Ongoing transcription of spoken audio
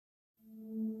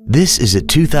This is a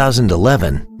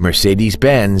 2011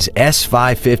 Mercedes-Benz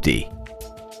S550.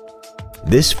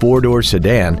 This four-door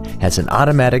sedan has an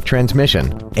automatic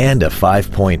transmission and a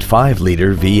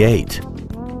 5.5-liter V8.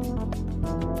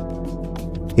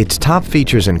 Its top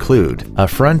features include a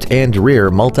front and rear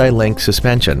multi-link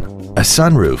suspension, a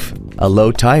sunroof, a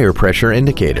low tire pressure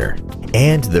indicator,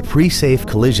 and the pre-safe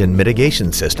collision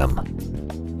mitigation system.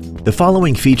 The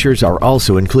following features are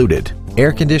also included: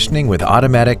 air conditioning with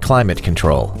automatic climate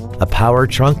control, a power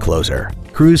trunk closer,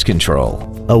 cruise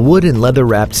control, a wood and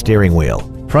leather-wrapped steering wheel,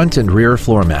 front and rear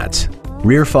floor mats,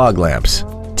 rear fog lamps,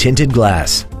 tinted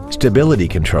glass, stability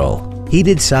control,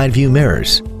 heated side view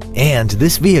mirrors, and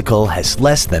this vehicle has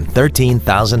less than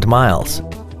 13,000 miles.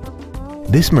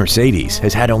 This Mercedes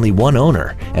has had only one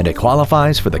owner and it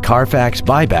qualifies for the Carfax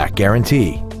buyback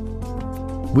guarantee.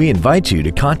 We invite you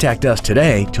to contact us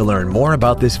today to learn more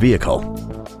about this vehicle.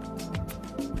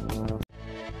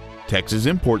 Texas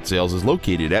Import Sales is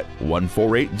located at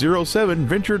 14807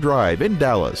 Venture Drive in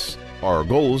Dallas. Our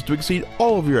goal is to exceed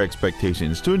all of your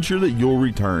expectations to ensure that you'll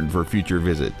return for future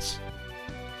visits.